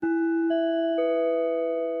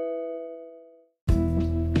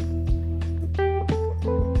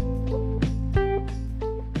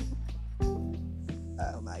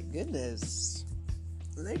guys,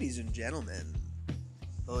 ladies and gentlemen,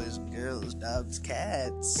 boys and girls, dogs,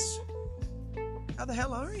 cats, how the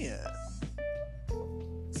hell are you?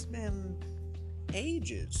 It's been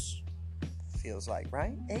ages, feels like,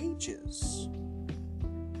 right? Ages.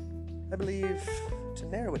 I believe, to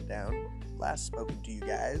narrow it down, last spoken to you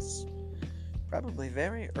guys, probably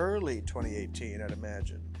very early 2018, I'd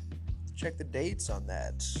imagine. Check the dates on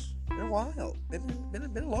that. Been a while.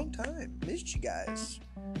 Been a long time. Missed you guys.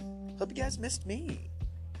 Hope you guys missed me.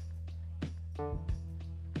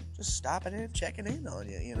 Just stopping in, checking in on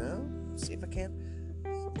you, See if I can't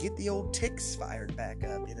get the old ticks fired back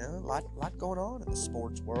up, A lot going on in the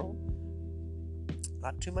sports world.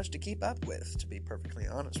 Not too much to keep up with, to be perfectly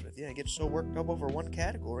honest with you. I get so worked up over one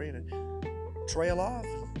category and trail off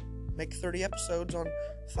and make 30 episodes on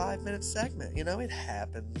 5-minute segment. It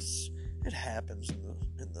happens. It happens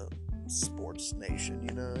in the sports nation,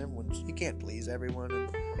 you can't please everyone,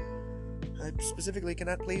 and I specifically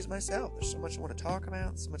cannot please myself. There's so much I want to talk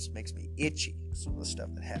about, so much that makes me itchy. Some of the stuff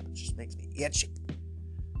that happens just makes me itchy.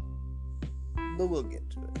 But we'll get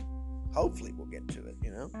to it. Hopefully we'll get to it,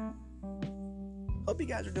 Hope you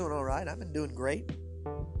guys are doing all right. I've been doing great.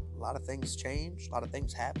 A lot of things changed. A lot of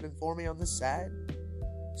things happening for me on this side.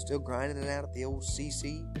 Still grinding it out at the old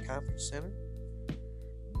CC Conference Center.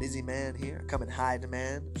 Busy man here, come in high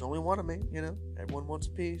demand. There's only one of me, Everyone wants a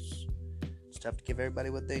piece. It's tough to give everybody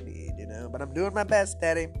what they need, But I'm doing my best,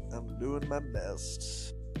 Daddy. I'm doing my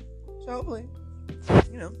best. So hopefully,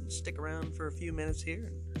 stick around for a few minutes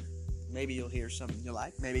here. And maybe you'll hear something you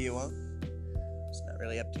like. Maybe you won't. It's not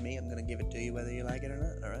really up to me. I'm going to give it to you whether you like it or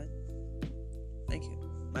not, all right? Thank you.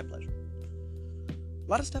 My pleasure. A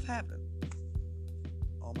lot of stuff happening.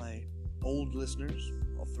 All my old listeners,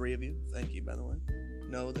 all three of you, thank you, by the way.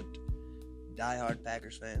 Know that diehard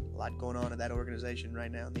Packers fan. A lot going on in that organization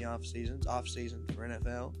right now in the off season for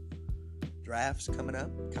NFL. Drafts coming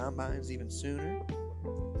up, combines even sooner.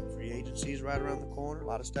 Free agency's right around the corner. A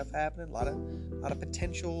lot of stuff happening. A lot of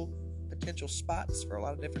potential spots for a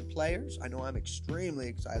lot of different players. I know I'm extremely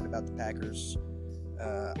excited about the Packers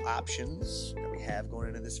options that we have going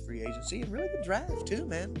into this free agency, and really the draft too,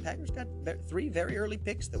 man. Packers got 3 very early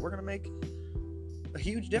picks that we're going to make a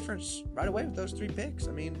huge difference right away with those 3 picks.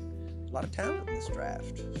 I mean, a lot of talent in this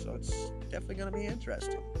draft, so it's definitely going to be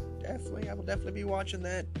interesting. I will definitely be watching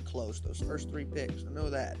that close, those first 3 picks. I know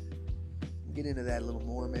that. We'll get into that a little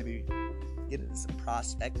more, maybe get into some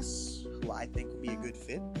prospects who I think would be a good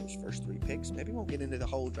fit, those first 3 picks. Maybe we won't get into the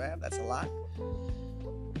whole draft, that's a lot.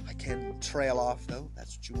 I can trail off, though.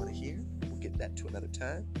 That's what you want to hear. We'll get that to another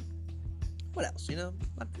time. What else? A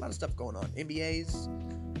lot of stuff going on. NBA's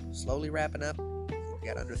slowly wrapping up. We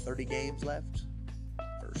got under 30 games left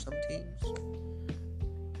for some teams.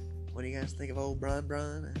 What do you guys think of old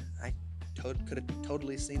Bron? I could have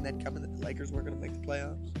totally seen that coming, that the Lakers weren't going to make the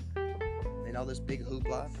playoffs. Made all this big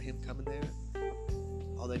hoopla for him coming there.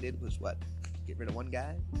 All they did was, get rid of one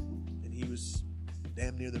guy, and he was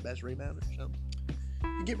damn near their best rebounder. So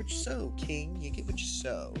you get what you sow, King. You get what you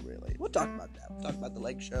sow, really. We'll talk about that. We'll talk about the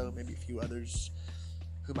Lake Show, maybe a few others.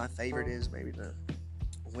 Who my favorite is, maybe to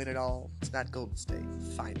win it all. It's not Golden State.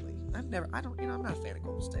 Finally, I'm not a fan of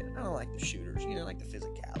Golden State. I don't like the shooters. Like the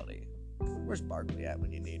physicality. Where's Barkley at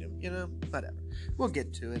when you need him? Whatever. We'll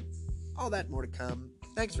get to it. All that more to come.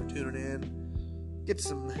 Thanks for tuning in.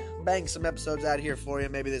 Bang some episodes out here for you.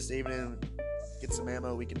 Maybe this evening. Get some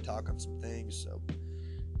ammo. We can talk on some things. So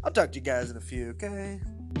I'll talk to you guys in a few. Okay.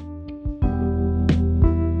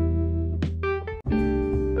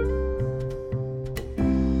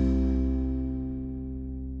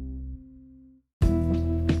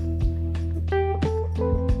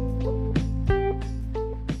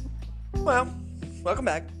 Well, welcome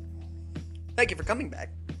back. Thank you for coming back.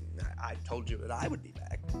 I told you that I would be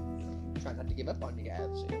back. Try not to give up on you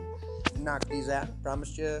guys. Knock these out.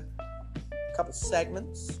 Promised you a couple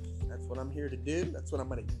segments. That's what I'm here to do. That's what I'm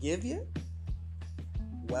going to give you.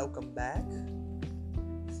 Welcome back.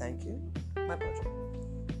 Thank you. My pleasure.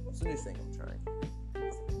 It's a new thing I'm trying.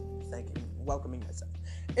 Welcoming myself.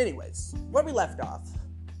 Anyways, where we left off.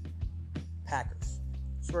 Packers.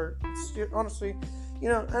 Honestly,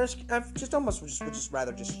 I've just almost would just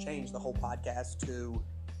rather change the whole podcast to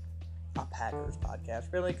a Packers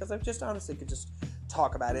podcast, really, because I just honestly could just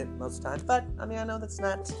talk about it most times. But I know that's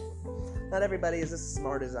not everybody is as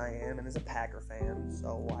smart as I am and is a Packer fan,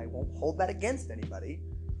 so I won't hold that against anybody.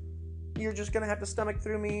 You're just gonna have to stomach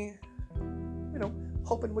through me,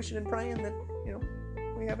 hoping, wishing, and praying that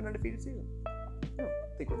we have an undefeated season. I don't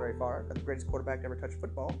think we're very far. Got the greatest quarterback to ever touch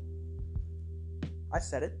football. I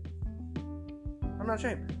said it. I'm not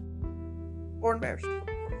ashamed or embarrassed.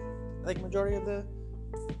 I think majority of the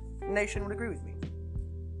nation would agree with me.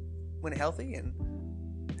 When healthy and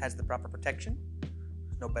has the proper protection,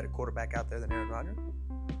 there's no better quarterback out there than Aaron Rodgers.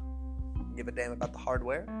 Give a damn about the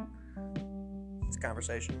hardware. It's a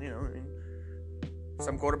conversation, I mean,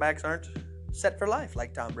 some quarterbacks aren't set for life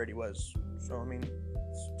like Tom Brady was. So, I mean,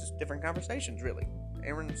 it's just different conversations, really.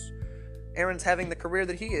 Aaron's having the career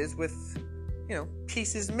that he is with,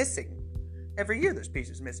 pieces missing. Every year there's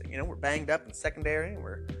pieces missing. We're banged up in secondary.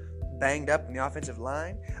 We're banged up in the offensive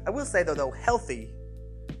line. I will say, though, healthy,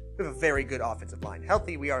 we have a very good offensive line.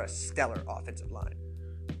 Healthy, we are a stellar offensive line.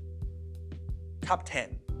 Top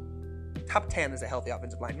 10. Top 10 is a healthy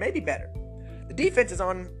offensive line. Maybe better. The defense is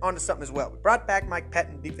onto something as well. We brought back Mike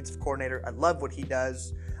Pettin, defensive coordinator. I love what he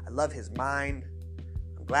does. I love his mind.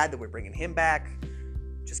 I'm glad that we're bringing him back.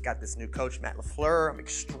 Just got this new coach, Matt LaFleur. I'm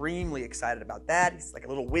extremely excited about that. He's like a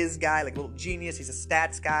little whiz guy, like a little genius. He's a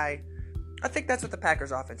stats guy. I think that's what the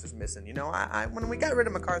Packers offense is missing. When we got rid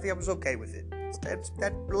of McCarthy, I was okay with it.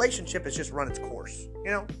 That relationship has just run its course.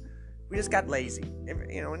 We just got lazy. And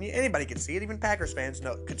anybody could see it. Even Packers fans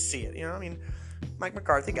could see it. Mike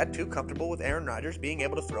McCarthy got too comfortable with Aaron Rodgers being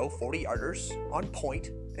able to throw 40-yarders on point,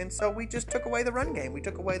 and so we just took away the run game. We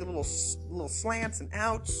took away the little slants and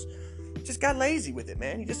outs. Just got lazy with it,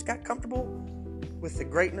 man. He just got comfortable with the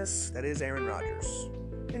greatness that is Aaron Rodgers.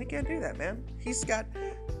 And he can't do that, man.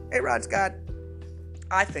 A-Rod's got,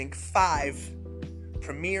 I think, 5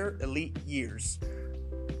 premier elite years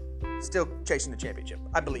still chasing the championship.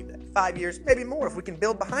 I believe that. 5 years, maybe more if we can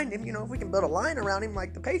build behind him. If we can build a line around him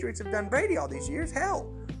like the Patriots have done Brady all these years,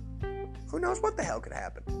 hell, who knows what the hell could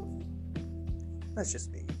happen. That's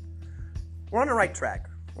just me. We're on the right track.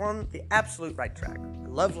 We're on the absolute right track. I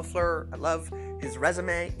love LaFleur. I love his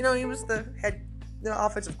resume. He was the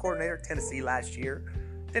offensive coordinator at Tennessee last year.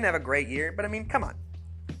 Didn't have a great year, but come on.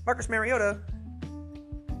 Marcus Mariota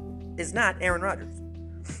is not Aaron Rodgers.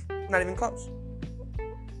 Not even close.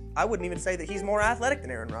 I wouldn't even say that he's more athletic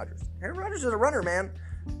than Aaron Rodgers. Aaron Rodgers is a runner, man.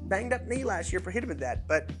 Banged up knee last year prohibited that,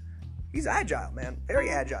 but he's agile, man. Very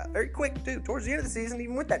agile. Very quick, too. Towards the end of the season,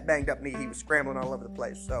 even with that banged up knee, he was scrambling all over the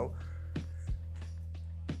place. So,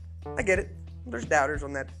 I get it. There's doubters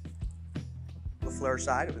on that LaFleur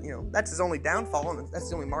side. That's his only downfall, and that's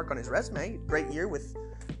the only mark on his resume. Great year with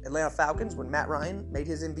Atlanta Falcons when Matt Ryan made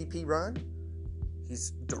his MVP run.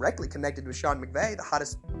 He's directly connected with Sean McVay, the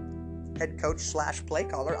hottest head coach / play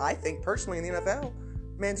caller, I think, personally, in the NFL.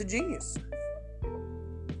 Man's a genius.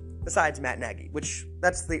 Besides Matt Nagy, which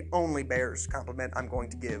that's the only Bears compliment I'm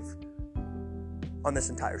going to give on this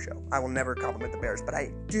entire show. I will never compliment the Bears, but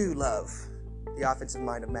I do love the offensive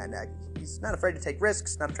mind of Matt Nagy. He's not afraid to take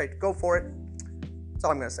risks, not afraid to go for it. That's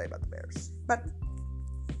all I'm going to say about the Bears. But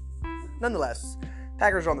nonetheless,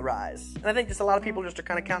 Packers are on the rise. And I think just a lot of people just are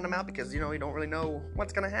kind of counting them out because, you don't really know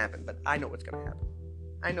what's going to happen. But I know what's going to happen.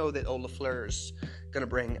 I know that old LaFleur's going to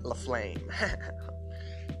bring La Flame.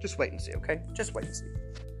 Just wait and see, okay? Just wait and see.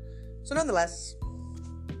 So nonetheless,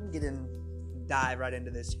 dive right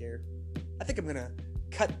into this here. I think I'm going to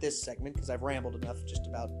cut this segment because I've rambled enough just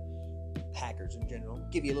about Packers in general.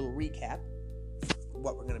 Give you a little recap of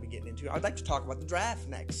what we're going to be getting into. I'd like to talk about the draft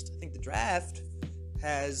next. I think the draft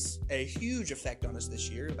has a huge effect on us this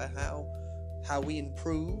year about how we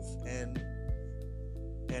improve and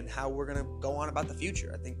how we're going to go on about the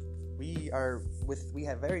future. I think we have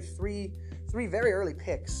three very early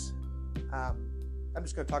picks. I'm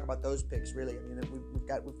just going to talk about those picks, really.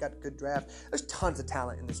 We've got a good draft. There's tons of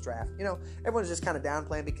talent in this draft. Everyone's just kind of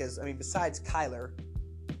downplaying because, besides Kyler,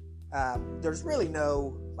 there's really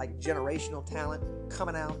no, generational talent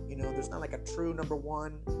coming out. There's not, a true number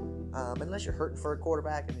one, unless you're hurting for a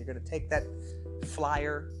quarterback and you're going to take that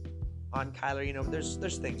flyer on Kyler.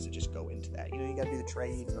 There's things that just go into that. You got to do the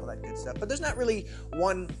trades and all that good stuff. But there's not really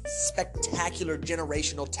one spectacular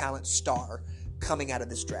generational talent star coming out of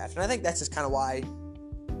this draft. And I think that's just kind of why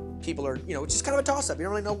people are, it's just kind of a toss-up. You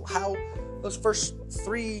don't really know how those first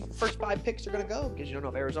 5 picks are going to go because you don't know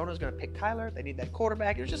if Arizona's going to pick Kyler. They need that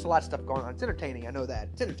quarterback. There's just a lot of stuff going on. It's entertaining. I know that.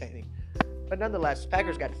 It's entertaining. But nonetheless,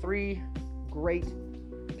 Packers got 3 great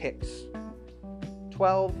picks.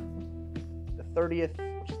 12, the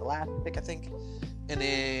 30th, which is the last pick, I think. And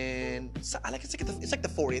then, it's like the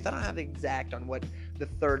 40th. I don't have the exact on what the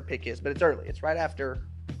 3rd pick is, but it's early. It's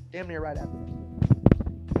damn near right after that.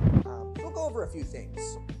 We'll go over a few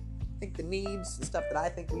things. I think the needs, the stuff that I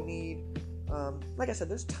think we need. Like I said,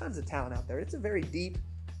 there's tons of talent out there. It's a very deep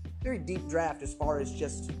draft as far as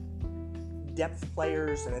just depth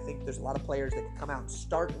players, and I think there's a lot of players that can come out and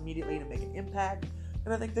start immediately to make an impact.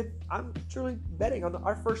 And I think that I'm truly betting on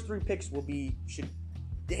our first 3 picks should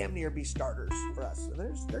damn near be starters for us. And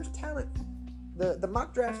there's talent. The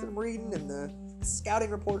mock drafts that I'm reading and the scouting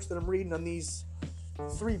reports that I'm reading on these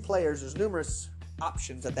 3 players, there's numerous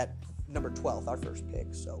options at that number 12th, our first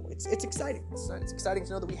pick. So it's exciting. It's exciting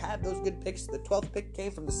to know that we have those good picks. The 12th pick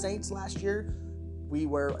came from the Saints last year.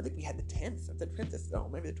 I think we had the 10th,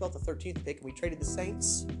 maybe the 12th or 13th pick, and we traded the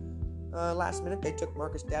Saints last minute. They took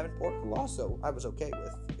Marcus Davenport, who also I was okay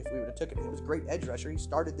with if we would have taken him. He was a great edge rusher. He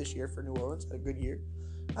started this year for New Orleans, had a good year.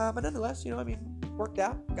 But nonetheless, worked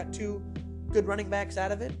out. Got 2 good running backs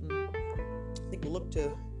out of it. And I think we'll look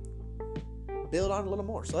to build on a little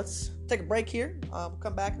more. So let's take a break here. We'll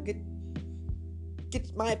come back and get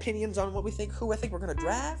my opinions on who I think we're going to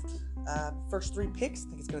draft. First 3 picks, I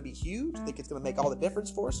think it's going to be huge. I think it's going to make all the difference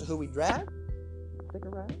for us, who we draft. Stick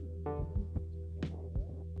around.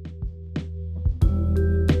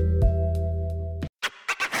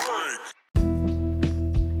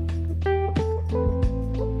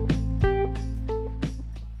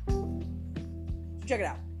 Check it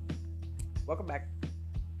out. Welcome back.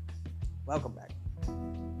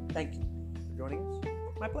 Thank you for joining us.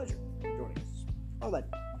 My pleasure for joining us. All that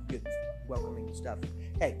good welcoming stuff.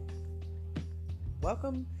 Hey,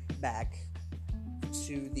 welcome back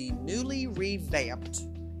to the newly revamped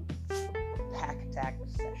Pack Attack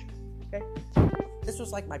session. Okay? This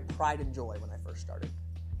was like my pride and joy when I first started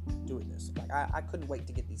doing this. Like I couldn't wait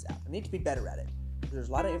to get these out. I need to be better at it. There's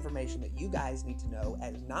a lot of information that you guys need to know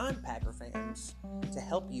as non-Packer fans to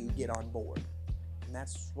help you get on board. And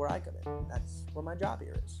that's where I come in. That's where my job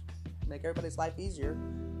here is. Make everybody's life easier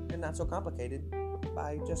and not so complicated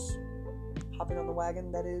by just hopping on the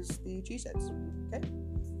wagon that is the Cheeseheads. Okay?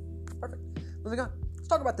 Perfect. Moving on. Let's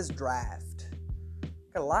talk about this draft.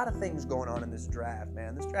 Got a lot of things going on in this draft,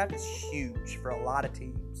 man. This draft is huge for a lot of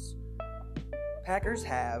teams. Packers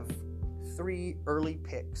have 3 early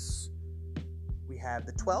picks. We have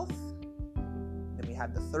the 12th, then we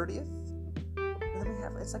have the 30th, and then we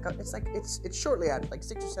have it's shortly after, like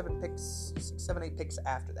 6 or 7 picks, 6, 7, 8 picks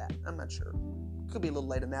after that. I'm not sure. Could be a little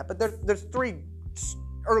later than that, but there's 3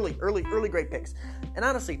 early great picks. And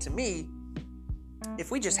honestly, to me,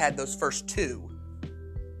 if we just had those first 2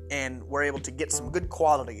 and were able to get some good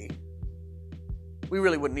quality, we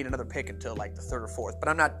really wouldn't need another pick until like the 3rd or 4th. But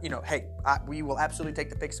I'm not, we will absolutely take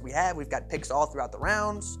the picks we have. We've got picks all throughout the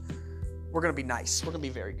rounds. We're going to be nice. We're going to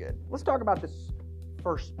be very good. Let's talk about this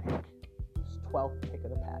first pick, this 12th pick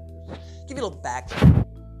of the Packers. Give you a little background.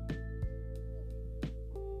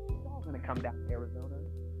 It's all going to come down to Arizona.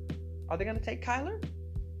 Are they going to take Kyler?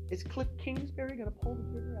 Is Cliff Kingsbury going to pull the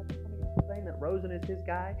trigger after coming out saying that Rosen is his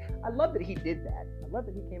guy? I love that he did that. I love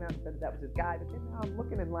that he came out and said that was his guy. But then now I'm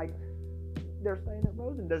looking and like they're saying that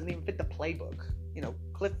Rosen doesn't even fit the playbook.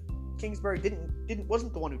 Cliff Kingsbury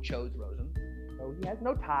wasn't the one who chose Rosen. So he has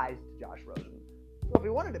no ties to Josh Rosen. So if he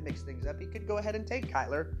wanted to mix things up, he could go ahead and take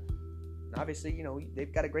Kyler. And obviously,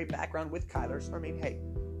 they've got a great background with Kyler. So, I mean, hey,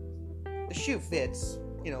 the shoe fits,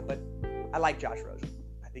 but I like Josh Rosen.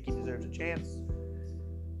 I think he deserves a chance.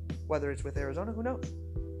 Whether it's with Arizona, who knows?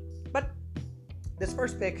 But this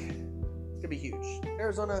first pick is going to be huge. If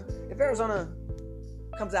Arizona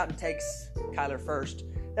comes out and takes Kyler first,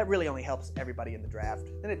 that really only helps everybody in the draft.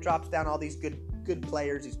 Then it drops down all these good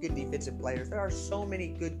players, these good defensive players. There are so many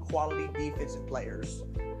good quality defensive players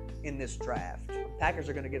in this draft. Packers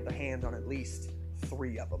are going to get their hands on at least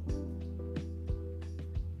 3 of them.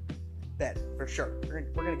 Bet, for sure. We're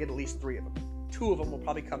going to get at least 3 of them. 2 of them will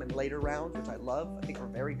probably come in later rounds, which I love. I think we're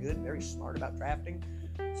very good, very smart about drafting.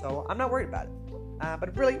 So I'm not worried about it.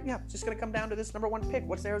 But really, it's just going to come down to this number 1 pick.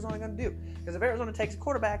 What's Arizona going to do? Because if Arizona takes a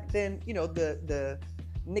quarterback, then, the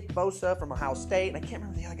Nick Bosa from Ohio State, and I can't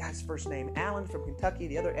remember the other guy's first name, Allen from Kentucky,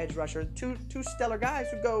 the other edge rusher, two stellar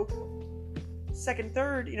guys who go 2nd,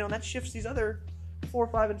 3rd, and that shifts these other 4,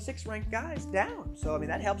 5, and 6 ranked guys down. So, I mean,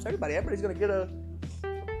 that helps everybody. Everybody's going to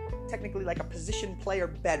get technically like a position player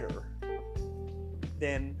better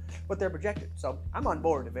than what they're projected. So, I'm on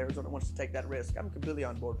board if Arizona wants to take that risk. I'm completely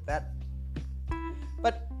on board with that.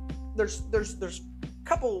 But there's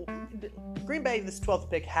couple. Green Bay, this 12th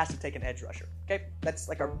pick, has to take an edge rusher. Okay, that's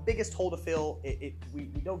like our biggest hole to fill. We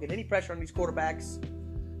don't get any pressure on these quarterbacks.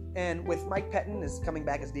 And with Mike Pettin is coming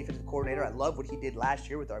back as defensive coordinator, I love what he did last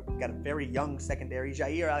year. We've got a very young secondary.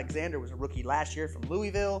 Jair Alexander was a rookie last year from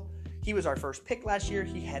Louisville. He was our first pick last year.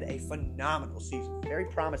 He had a phenomenal season. Very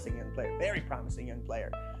promising young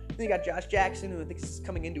player. Then you got Josh Jackson, who I think is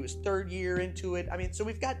coming into his 3rd year into it. I mean, so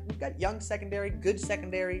we've got young secondary, good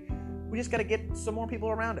secondary. We just got to get some more people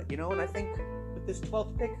around it, And I think with this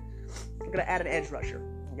 12th pick, I'm going to add an edge rusher.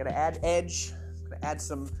 I'm going to add edge. I'm going to add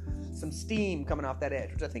some steam coming off that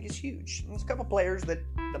edge, which I think is huge. And there's a couple players that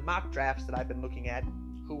the mock drafts that I've been looking at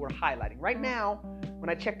who we're highlighting. Right now, when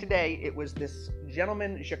I checked today, it was this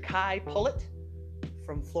gentleman, Ja'Kai Pullett,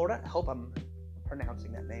 from Florida. I hope I'm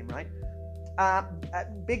pronouncing that name right. A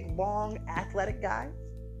big, long, athletic guy.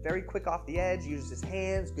 Very quick off the edge. Uses his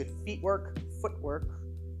hands. Good footwork.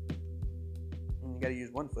 And you got to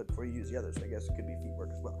use one foot before you use the other, so I guess it could be footwork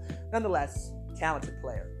as well. Nonetheless, talented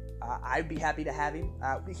player. I'd be happy to have him.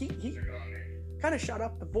 He kind of shot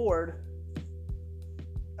up the board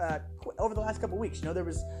over the last couple weeks. You know, there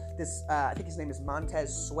was this, I think his name is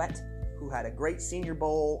Montez Sweat, who had a great Senior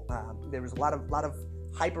Bowl. There was a lot of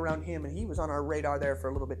hype around him, and he was on our radar there for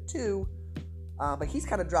a little bit too. But he's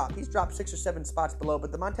kind of dropped. He's dropped 6 or 7 spots below.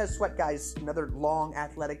 But the Montez Sweat guy's another long,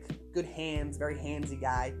 athletic, good hands, very handsy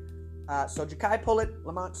guy. So Ja'Kai Pullett,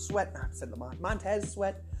 Montez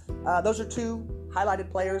Sweat. Those are 2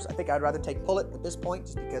 highlighted players. I think I'd rather take Pullett at this point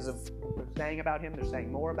just because of what they're saying about him. They're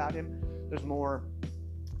saying more about him. There's more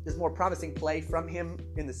promising play from him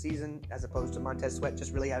in the season as opposed to Montez Sweat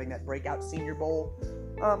just really having that breakout Senior Bowl,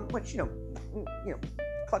 which, you know,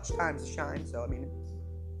 clutch times to shine. So, I mean,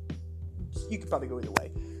 you could probably go either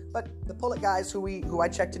way. But the Pullett guys who I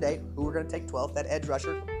checked today, who we're going to take 12th, that edge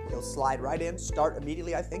rusher, he'll slide right in, start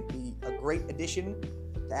immediately, I think, be a great addition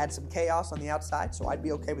to add some chaos on the outside, so I'd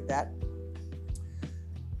be okay with that.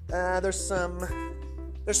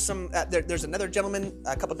 There's another gentleman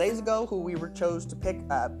a couple days ago who we chose to pick,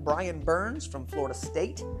 Brian Burns from Florida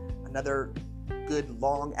State, another good,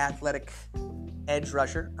 long, athletic edge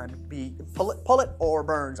rusher. I'd be Pullett or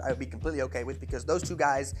Burns. I would be completely okay with, because those 2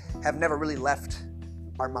 guys have never really left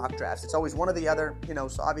our mock drafts. It's always one or the other, you know.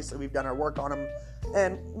 So obviously we've done our work on them,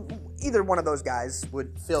 and either one of those guys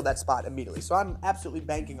would fill that spot immediately. So I'm absolutely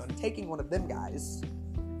banking on taking one of them guys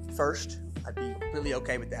first. I'd be really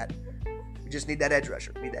okay with that. We just need that edge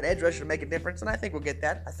rusher. We need that edge rusher to make a difference, and I think we'll get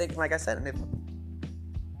that. I think, like I said, and if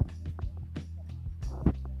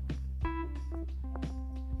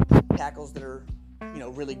tackles that are, you know,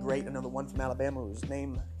 really great. I know the one from Alabama whose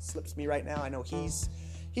name slips me right now. I know he's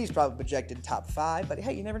probably projected top 5, but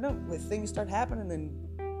hey, you never know. When things start happening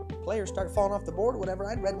and players start falling off the board or whatever,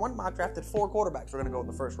 I'd read one mock draft that 4 quarterbacks were going to go in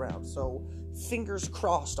the first round. So fingers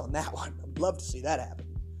crossed on that one. I'd love to see that happen.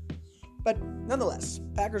 But nonetheless,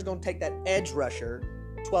 Packers going to take that edge rusher,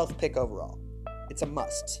 12th pick overall. It's a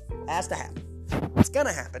must. It has to happen. It's going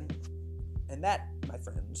to happen. And that, my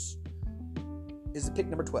friends, is the pick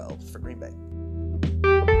number 12 for Green Bay.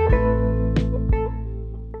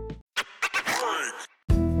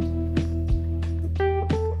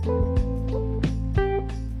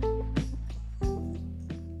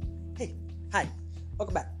 Hey, hi.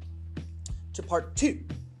 Welcome back to part 2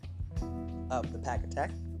 of the Pack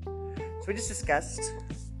Attack. So we just discussed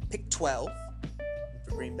pick 12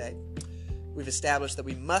 for Green Bay. We've established that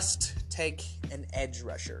we must take an edge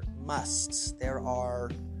rusher. Must. There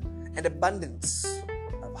are an abundance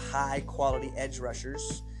of high-quality edge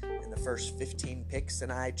rushers in the first 15 picks,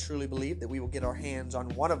 and I truly believe that we will get our hands on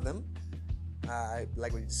one of them.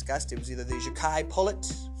 Like we discussed, it was either the Ja'Kai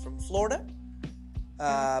Pullett from Florida,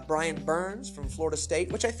 Brian Burns from Florida State,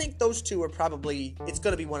 which I think those 2 are probably, it's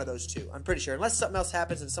going to be one of those 2. I'm pretty sure. Unless something else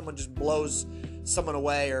happens and someone just blows someone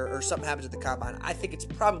away or something happens at the combine, I think it's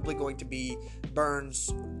probably going to be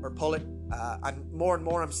Burns or Pullett.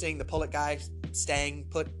 I'm seeing the Pullett guy staying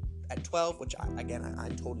put at 12, which I'm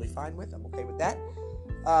totally fine with. I'm okay with that.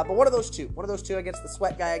 But one of those two against the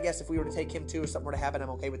Sweat guy, I guess if we were to take him too, if something were to happen, I'm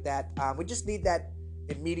okay with that. We just need that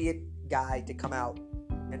immediate guy to come out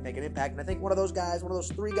and make an impact. And I think one of those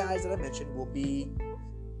 3 guys that I mentioned will be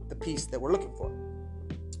the piece that we're looking for.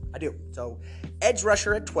 I do. So edge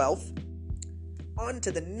rusher at 12. On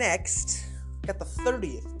to the next. Got the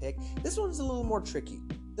 30th pick. This one's a little more tricky.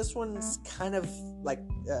 This one's kind of like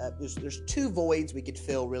there's 2 voids we could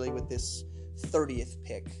fill really with this 30th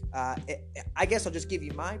pick. I guess I'll just give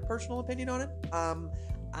you my personal opinion on it.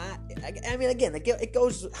 I mean, again, it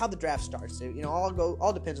goes how the draft starts. You know,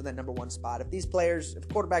 all depends on that number 1 spot. If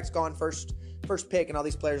quarterback's gone first pick, and all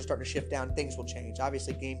these players are starting to shift down, things will change.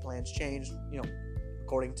 Obviously, game plans change, you know,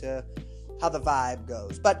 according to how the vibe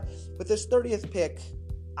goes. But with this 30th pick,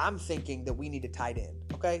 I'm thinking that we need a tight end.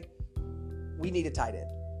 Okay, we need a tight end.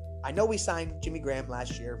 I know we signed Jimmy Graham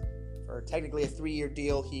last year for technically a 3-year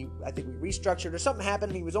deal. I think we restructured or something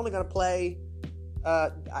happened. He was only going to play.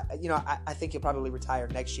 I think he'll probably retire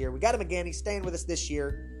next year. We got him again. He's staying with us this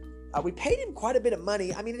year. We paid him quite a bit of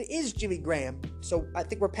money. I mean, it is Jimmy Graham, so I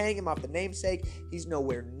think we're paying him off the namesake. He's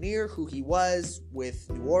nowhere near who he was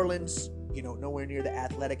with New Orleans, you know, nowhere near the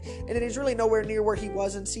athletic, and it is really nowhere near where he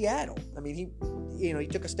was in Seattle. I mean, he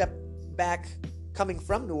took a step back coming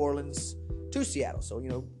from New Orleans to Seattle, so, you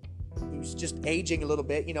know, he was just aging a little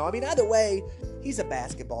bit, you know. I mean, either way, he's a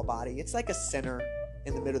basketball body. It's like a center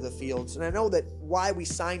in the middle of the field. And I know that why we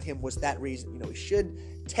signed him was that reason. You know, he should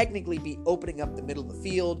technically be opening up the middle of the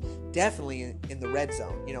field, definitely in the red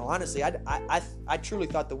zone. You know, honestly, I truly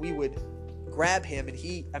thought that we would grab him, and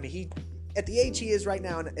he at the age he is right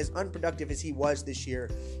now, and as unproductive as he was this year,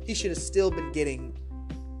 he should have still been getting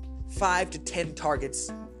 5 to 10 targets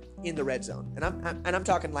in the red zone. And I'm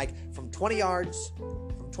talking like from 20 yards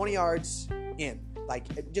in.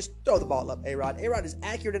 Like, just throw the ball up, A-Rod. A-Rod is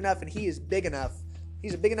accurate enough, and he is big enough.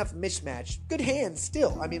 He's a big enough mismatch. Good hands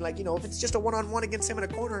still. I mean, like, you know, if it's just a one-on-one against him in a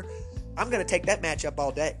corner, I'm going to take that matchup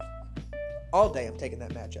all day. All day I'm taking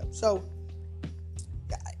that matchup. So,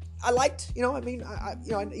 I liked, you know, I mean,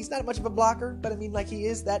 he's not much of a blocker, but I mean, like, he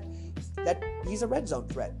is that he's a red zone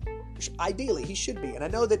threat. Ideally, he should be. And I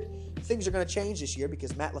know that things are going to change this year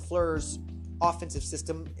because Matt LaFleur's offensive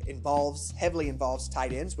system heavily involves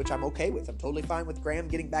tight ends, which I'm okay with. I'm totally fine with Graham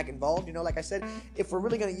getting back involved. You know, like I said, if we're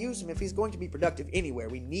really going to use him, if he's going to be productive anywhere,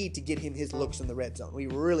 we need to get him his looks in the red zone. We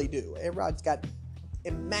really do. A-Rod's got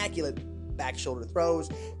immaculate back shoulder throws.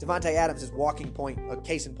 Devontae Adams is walking point, a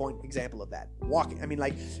case in point example of that. Walking. I mean,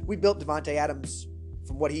 like, we built Devontae Adams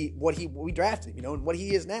from what we drafted him, you know, and what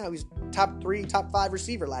he is now. He's top 3, top 5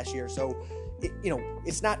 receiver last year. So,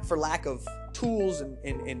 it's not for lack of tools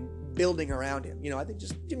and building around him. You know, I think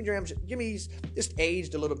just Jimmy's just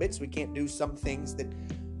aged a little bit, so we can't do some things that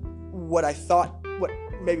what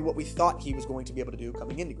we thought he was going to be able to do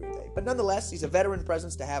coming into Green Bay. But nonetheless, he's a veteran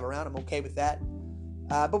presence to have around. I'm okay with that.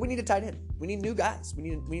 But we need a tight end. We need new guys. We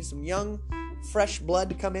need some young, fresh blood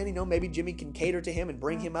to come in. You know, maybe Jimmy can cater to him and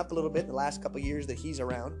bring him up a little bit in the last couple of years that he's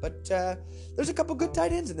around. But there's a couple good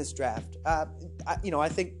tight ends in this draft. I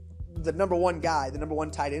think the number one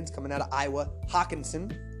tight end's coming out of Iowa, Hawkinson.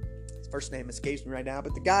 His first name escapes me right now,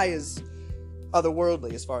 but the guy is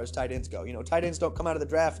otherworldly as far as tight ends go. You know, tight ends don't come out of the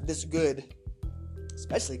draft this good,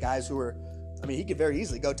 especially guys who are. I mean, he could very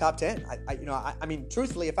easily go top 10. I mean,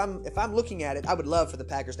 truthfully, if I'm looking at it, I would love for the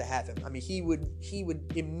Packers to have him. I mean, he would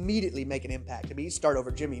immediately make an impact. I mean, he'd start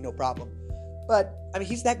over Jimmy, no problem. But I mean,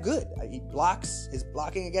 he's that good. He blocks. His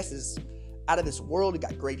blocking, I guess, is out of this world. He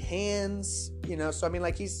got great hands. You know, so I mean,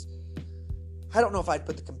 like, I don't know if I'd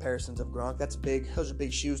put the comparisons of Gronk. Those are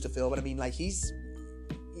big shoes to fill. But I mean, like, he is.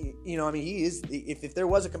 If there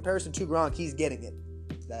was a comparison to Gronk, he's getting it.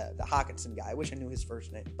 The Hawkinson guy. I wish I knew his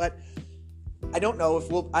first name, but I don't know if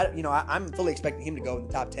I'm fully expecting him to go in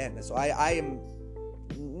the top 10. So I am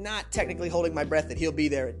not technically holding my breath that he'll be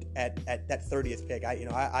there at that 30th pick.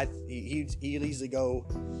 He'll easily go.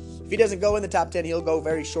 If he doesn't go in the top 10, he'll go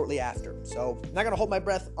very shortly after. So I'm not going to hold my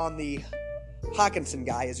breath on the Hawkinson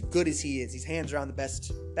guy, as good as he is. He's hands down the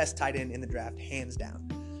best tight end in the draft, hands down.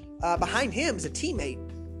 Behind him is a teammate,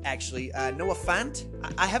 actually, Noah Fant.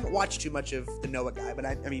 I haven't watched too much of the Noah guy, but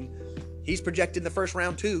I mean, he's projected in the first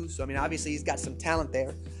round too. So I mean, obviously he's got some talent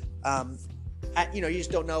there. You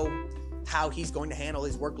just don't know how he's going to handle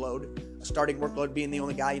his workload, a starting workload, being the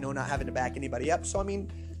only guy, not having to back anybody up. So I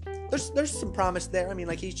mean, there's some promise there. I mean,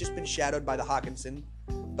 like, he's just been shadowed by the Hawkinson,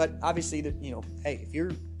 but obviously, hey, if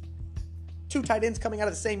you're two tight ends coming out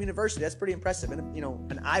of the same university, that's pretty impressive. And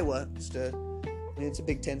in Iowa, it's a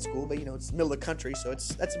Big Ten school, but it's the middle of the country, so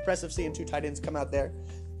that's impressive seeing two tight ends come out there.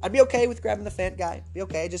 I'd be okay with grabbing the Fant guy. Be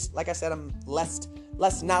okay. Just like I said, I'm less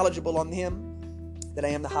knowledgeable on him than I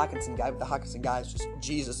am the Hawkinson guy. But the Hawkinson guy is just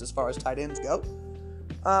Jesus as far as tight ends go.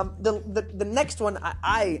 The next one,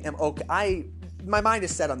 I am okay. My mind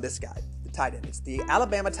is set on this guy, the tight end. It's the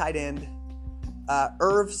Alabama tight end,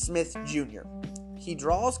 Irv Smith Jr. He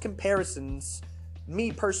draws comparisons,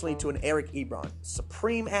 me personally, to an Eric Ebron.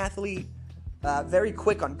 Supreme athlete, very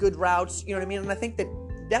quick on good routes, you know what I mean? And I think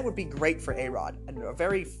that would be great for A-Rod. A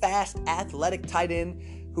very fast, athletic tight end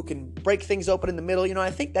who can break things open in the middle. I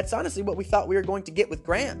think that's honestly what we thought we were going to get with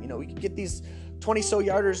Graham. We could get these 20-so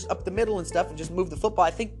yarders up the middle and stuff and just move the football.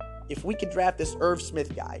 I think if we could draft this Irv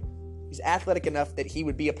Smith guy, he's athletic enough that he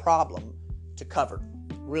would be a problem to cover.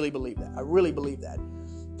 Really believe that. I really believe that.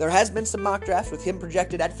 There has been some mock drafts with him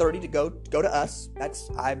projected at 30 to go to us.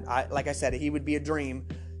 Like I said, he would be a dream.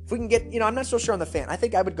 If we can get, I'm not so sure on the Fant. I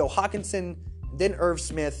think I would go Hawkinson, then Irv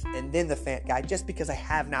Smith, and then the Fant guy, just because I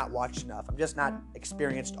have not watched enough. I'm just not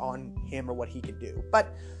experienced on him or what he can do.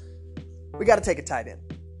 But we got to take a tight end.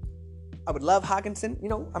 I would love Hawkinson.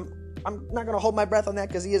 I'm not going to hold my breath on that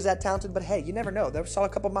because he is that talented. But hey, you never know. There saw a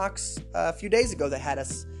couple mocks a few days ago that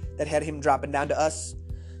had him dropping down to us.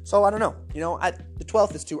 So I don't know. The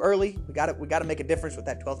 12th is too early. We got to make a difference with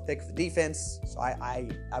that 12th pick for the defense. So I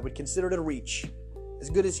would consider it a reach. As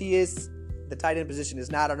good as he is, the tight end position is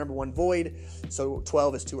not our number one void. So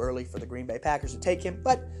 12 is too early for the Green Bay Packers to take him.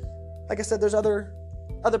 But like I said, there's other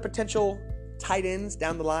potential tight ends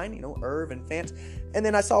down the line. Irv and Fant. And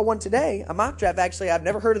then I saw one today, a mock draft. Actually, I've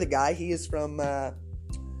never heard of the guy. He is from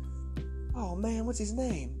Oh man, what's his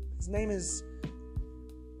name? His name is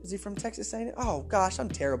he from Texas A&M? Oh gosh, I'm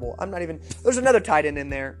terrible. I'm not even. There's another tight end in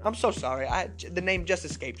there. I'm so sorry. The name just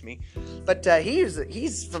escaped me. But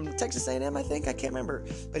he's from Texas A&M, I think. I can't remember.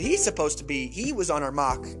 But he's supposed to be. He was on our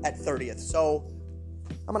mock at 30th. So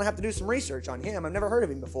I'm gonna have to do some research on him. I've never heard of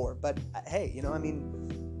him before. But hey, I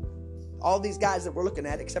mean, all these guys that we're looking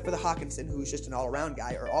at, except for the Hawkinson, who's just an all-around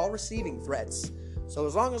guy, are all receiving threats. So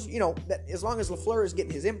as long as LaFleur is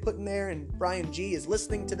getting his input in there and Brian G is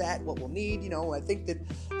listening to that, what we'll need, I think that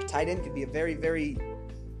a tight end could be a very, very,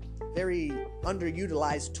 very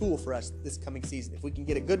underutilized tool for us this coming season. If we can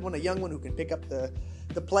get a good one, a young one who can pick up the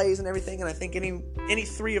plays and everything, and I think any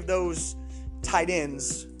three of those tight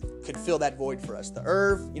ends could fill that void for us. The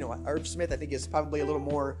Irv Smith, I think is probably a little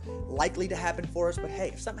more likely to happen for us. But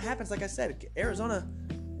hey, if something happens, like I said, Arizona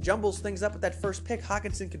jumbles things up with that first pick,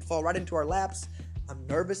 Hawkinson could fall right into our laps. I'm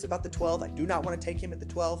nervous about the 12th. I do not want to take him at the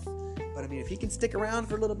 12th. But, I mean, if he can stick around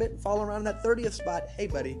for a little bit and fall around that 30th spot, hey,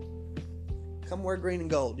 buddy, come wear green and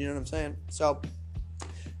gold. You know what I'm saying? So,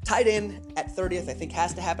 tight end at 30th, I think,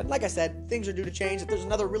 has to happen. Like I said, things are due to change. If there's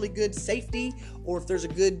another really good safety or if there's a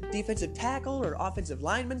good defensive tackle or offensive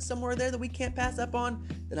lineman somewhere there that we can't pass up on,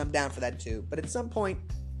 then I'm down for that too. But at some point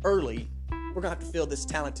early, we're going to have to fill this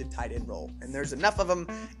talented tight end role. And there's enough of them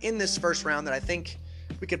in this first round that I think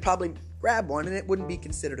we could probably grab one and it wouldn't be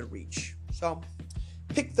considered a reach. So,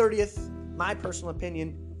 pick 30th, my personal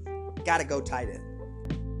opinion, gotta go tight end.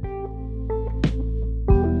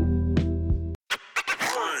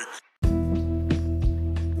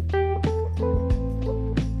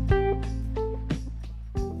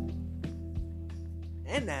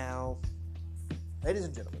 And now, ladies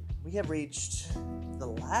and gentlemen, we have reached the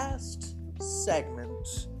last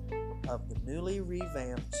segment of the newly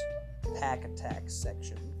revamped Pack Attack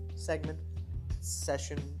segment,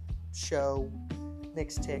 session, show,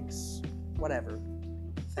 Nick's Ticks, whatever.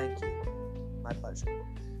 Thank you. My pleasure.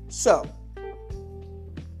 So,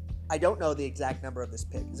 I don't know the exact number of this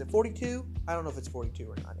pick. Is it 42? I don't know if it's 42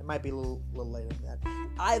 or not. It might be a little later than that.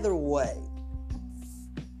 Either way,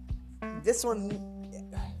 this one,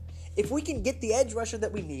 if we can get the edge rusher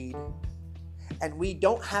that we need, and we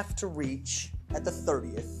don't have to reach at the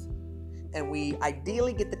 30th, and we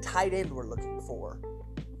ideally get the tight end we're looking for,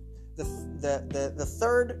 the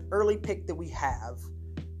third early pick that we have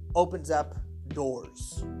opens up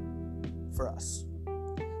doors for us.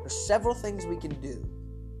 There's several things we can do.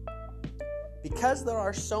 Because there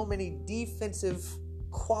are so many defensive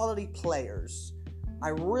quality players, I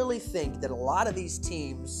really think that a lot of these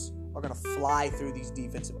teams are going to fly through these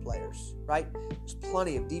defensive players, right? There's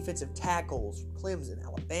plenty of defensive tackles from Clemson,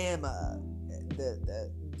 Alabama,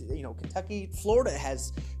 Kentucky, Florida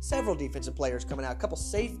has several defensive players coming out. A couple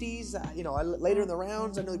safeties, later in the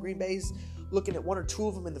rounds. I know the Green Bay's looking at one or two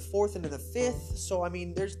of them in the 4th and in the 5th. So I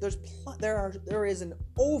mean, there is an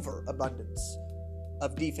overabundance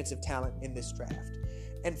of defensive talent in this draft,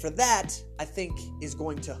 and for that, I think is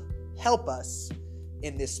going to help us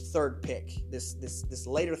in this third pick, this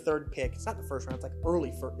later third pick. It's not the first round.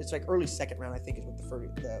 It's like early second round. I think is what the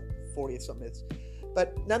 40th something is.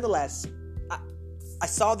 But nonetheless, I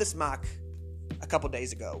saw this mock a couple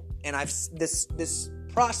days ago, and this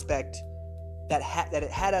prospect that it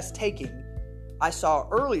had us taking, I saw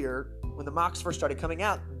earlier when the mocks first started coming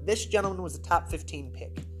out. This gentleman was a top 15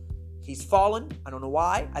 pick. He's fallen. I don't know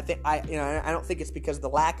why. I don't think it's because of the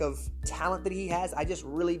lack of talent that he has. I just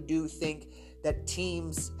really do think that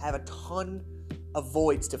teams have a ton of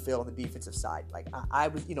voids to fill on the defensive side. Like I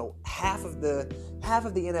was, half of the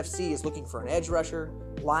NFC is looking for an edge rusher,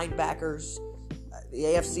 linebackers. The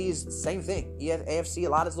AFC is the same thing. AFC a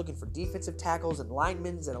lot is looking for defensive tackles and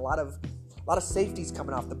linemen, and a lot of safeties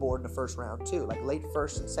coming off the board in the first round too. Like late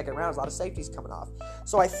first and second rounds, a lot of safeties coming off.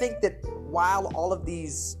 So I think that while all of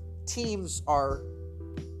these teams are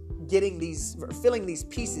filling these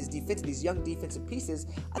pieces, these young defensive pieces,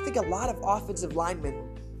 I think a lot of offensive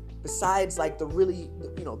linemen, besides like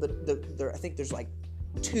I think there's like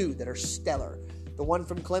two that are stellar. The one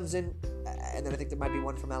from Clemson, and then I think there might be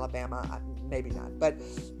one from Alabama, maybe not. But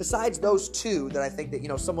besides those two that I think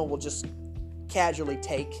that, someone will just casually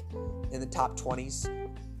take in the top 20s,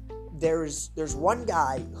 there's one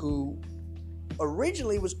guy who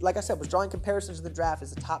originally was drawing comparisons in the draft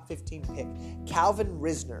as a top 15 pick. Calvin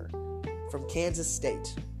Risner from Kansas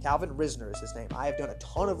State. Calvin Risner is his name. I have done a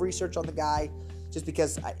ton of research on the guy just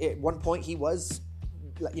because at one point he was,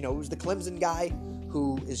 he was the Clemson guy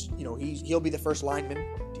who is, he'll be the first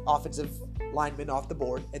offensive lineman off the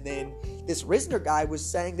board. And then this Risner guy was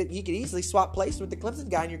saying that he could easily swap places with the Clemson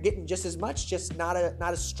guy and you're getting just as much, just not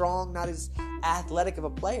as strong, not as athletic of a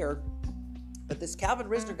player. But this Calvin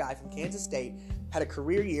Risner guy from Kansas State had a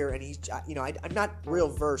career year, and he's, I'm not real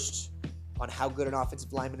versed on how good an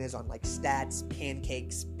offensive lineman is on like stats,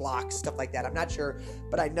 pancakes, blocks, stuff like that. I'm not sure,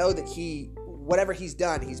 but I know that whatever he's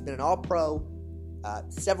done, he's been an all-pro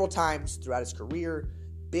several times throughout his career.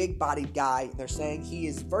 Big-bodied guy. They're saying he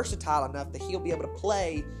is versatile enough that he'll be able to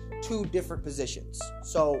play 2 different positions.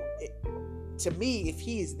 So, to me, if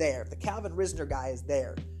he is there, if the Calvin Risner guy is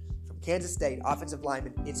there from Kansas State, offensive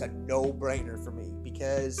lineman, it's a no-brainer for me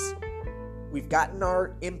because we've gotten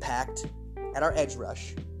our impact at our edge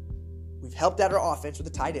rush. We've helped out our offense with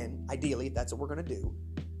a tight end, ideally, if that's what we're going to do.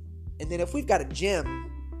 And then if we've got a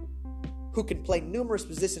Jim who can play numerous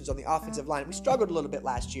positions on the offensive line, we struggled a little bit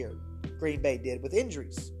last year. Green Bay did with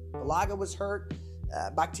injuries. Bulaga was hurt.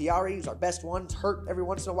 Bakhtiari, who's our best one, is hurt every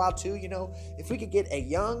once in a while too. If we could get a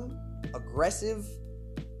young, aggressive,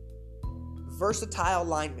 versatile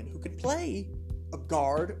lineman who could play a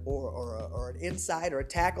guard or an inside or a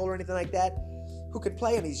tackle or anything like that, who could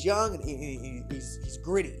play, and he's young and he's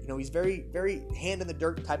gritty. He's very, very hand in the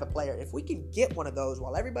dirt type of player. If we can get one of those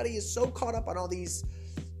while everybody is so caught up on all these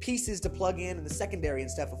pieces to plug in the secondary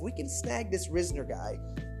and stuff, if we can snag this Risner guy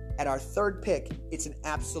at our 3rd pick, it's an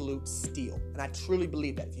absolute steal. And I truly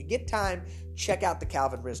believe that. If you get time, check out the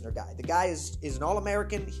Calvin Risner guy. The guy is an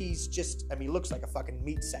All-American. He's just, he looks like a fucking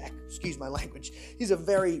meat sack. Excuse my language. He's a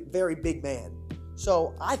very, very big man.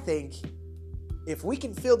 So I think if we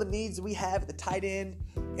can fill the needs that we have at the tight end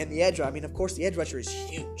and the edge rusher, of course, the edge rusher is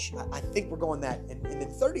huge. I think we're going that. And then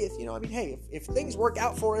 30th, hey, if things work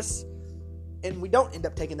out for us, and we don't end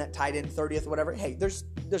up taking that tight end 30th or whatever, hey, there's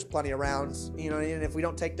plenty of rounds, and if we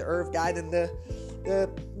don't take the Irv guy, then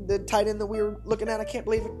the tight end that we were looking at, I can't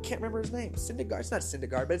remember his name. Syndergaard. It's not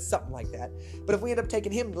Syndergaard, but it's something like that. But if we end up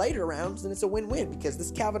taking him later rounds, then it's a win-win because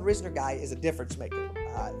this Calvin Risner guy is a difference maker.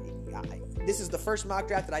 This is the first mock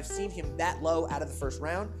draft that I've seen him that low out of the first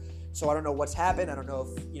round, so I don't know what's happened. I don't know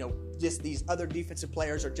if, just these other defensive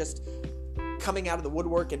players are just coming out of the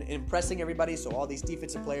woodwork and impressing everybody, so all these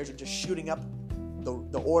defensive players are just shooting up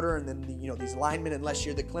the order, and then these linemen, unless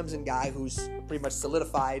you're the Clemson guy who's pretty much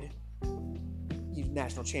solidified, he's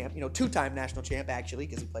national champ, 2-time national champ actually,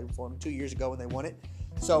 because he played for him 2 years ago when they won it.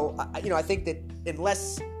 So I think that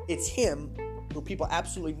unless it's him, who people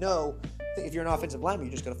absolutely know, if you're an offensive lineman,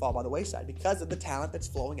 you're just going to fall by the wayside because of the talent that's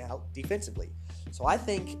flowing out defensively. So I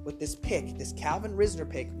think with this pick, this Calvin Risner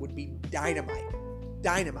pick would be dynamite.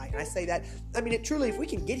 And I say that, it truly, if we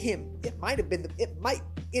can get him, it might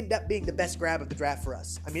end up being the best grab of the draft for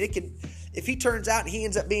us. If he turns out and he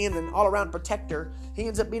ends up being an all-around protector, he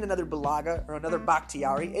ends up being another Bulaga or another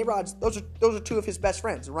Bakhtiari. A-Rod's, those are 2 of his best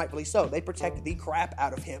friends, and rightfully so. They protect the crap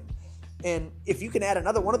out of him. And if you can add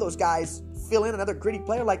another one of those guys, fill in another gritty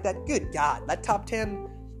player like that, good God, that top 10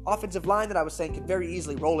 offensive line that I was saying could very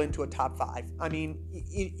easily roll into a top 5.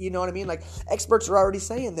 You know what I mean? Like, experts are already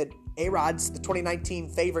saying that A-Rod's the 2019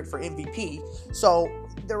 favorite for MVP. So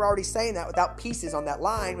they're already saying that without pieces on that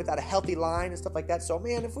line, without a healthy line and stuff like that. So,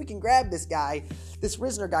 man, if we can grab this guy, this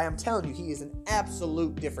Risner guy, I'm telling you, he is an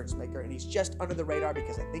absolute difference maker. And he's just under the radar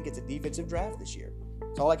because I think it's a defensive draft this year.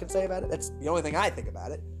 That's all I can say about it. That's the only thing I think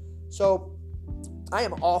about it. So I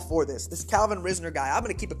am all for this. This Calvin Risner guy, I'm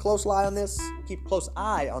going to keep a close eye on this.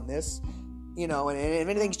 And if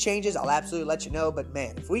anything changes, I'll absolutely let you know. But,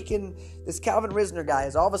 man, if we can, this Calvin Risner guy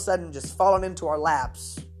is all of a sudden just falling into our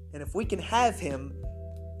laps. And if we can have him,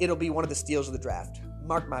 it'll be one of the steals of the draft.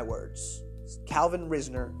 Mark my words. Calvin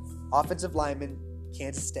Risner, offensive lineman,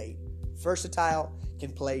 Kansas State. Versatile,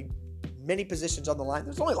 can play many positions on the line.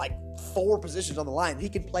 There's only like 4 positions on the line. He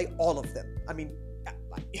can play all of them.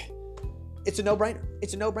 It's a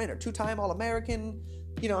no-brainer. 2-time All-American.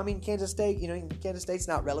 Kansas State, Kansas State's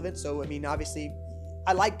not relevant. So, obviously,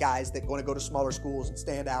 I like guys that want to go to smaller schools and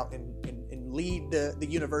stand out and lead the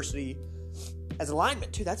university as a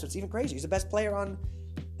lineman, too. That's what's even crazy. He's the best player on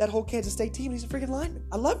that whole Kansas State team. He's a freaking lineman.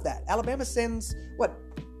 I love that. Alabama sends,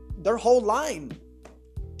 their whole line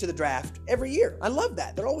to the draft every year. I love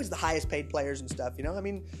that. They're always the highest paid players and stuff,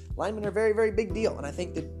 Linemen are a very, very big deal. And I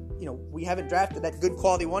think that, we haven't drafted that good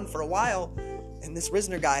quality one for a while. And this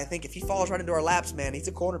Risner guy, I think if he falls right into our laps, man, he's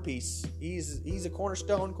a corner piece. He's a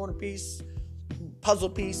cornerstone, corner piece, puzzle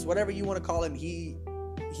piece, whatever you want to call him. He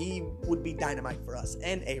would be dynamite for us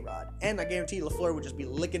and A-Rod. And I guarantee LaFleur would just be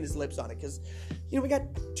licking his lips on it because, we got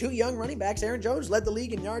 2 young running backs. Aaron Jones led the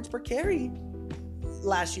league in yards per carry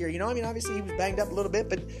last year. Obviously he was banged up a little bit,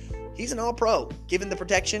 but he's an all-pro, given the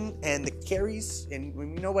protection and the carries. And we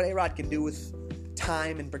know what A-Rod can do with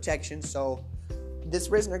time and protection. So this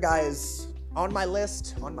Risner guy is on my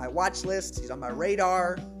list, on my watch list. He's on my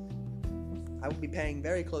radar. I will be paying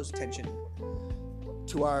very close attention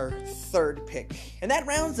to our third pick. And that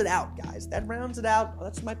rounds it out, guys. That rounds it out. Well,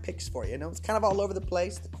 that's my picks for you. It's kind of all over the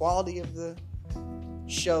place. The quality of the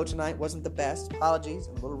show tonight wasn't the best. Apologies.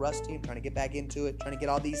 I'm a little rusty. I'm trying to get back into it, trying to get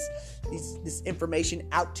all this information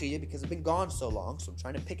out to you because I've been gone so long. So I'm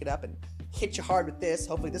trying to pick it up and hit you hard with this.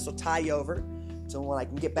 Hopefully this will tie you over so when I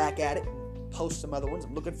can get back at it and post some other ones.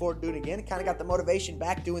 I'm looking forward to doing it again. It kind of got the motivation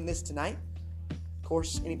back doing this tonight. Of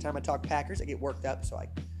course, anytime I talk Packers, I get worked up. So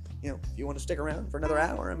if you want to stick around for another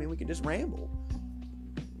hour, we can just ramble.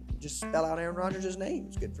 Just spell out Aaron Rodgers' name.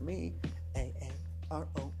 It's good for me.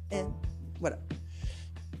 A-A-R-O-N. Whatever.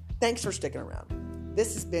 Thanks for sticking around.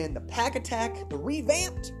 This has been the Pack Attack, the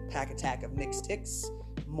revamped Pack Attack of Nick's Ticks.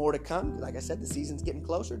 More to come. Like I said, the season's getting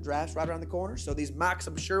closer. Draft's right around the corner. So these mocks,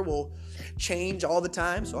 I'm sure, will change all the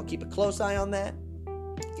time. So I'll keep a close eye on that.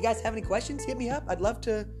 If you guys have any questions, hit me up. I'd love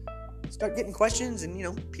to start getting questions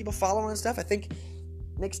and, people following and stuff. I think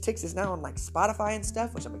Nick's Ticks is now on Spotify and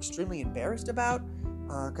stuff, which I'm extremely embarrassed about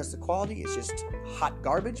because the quality is just hot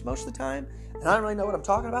garbage most of the time. And I don't really know what I'm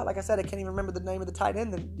talking about. Like I said, I can't even remember the name of the tight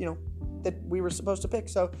end that we were supposed to pick.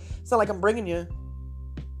 So it's not like I'm bringing you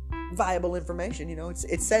viable information.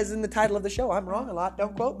 It says in the title of the show, I'm wrong a lot.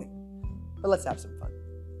 Don't quote me. But let's have some fun.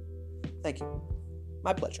 Thank you.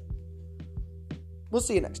 My pleasure. We'll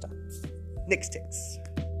see you next time. Nick's Ticks.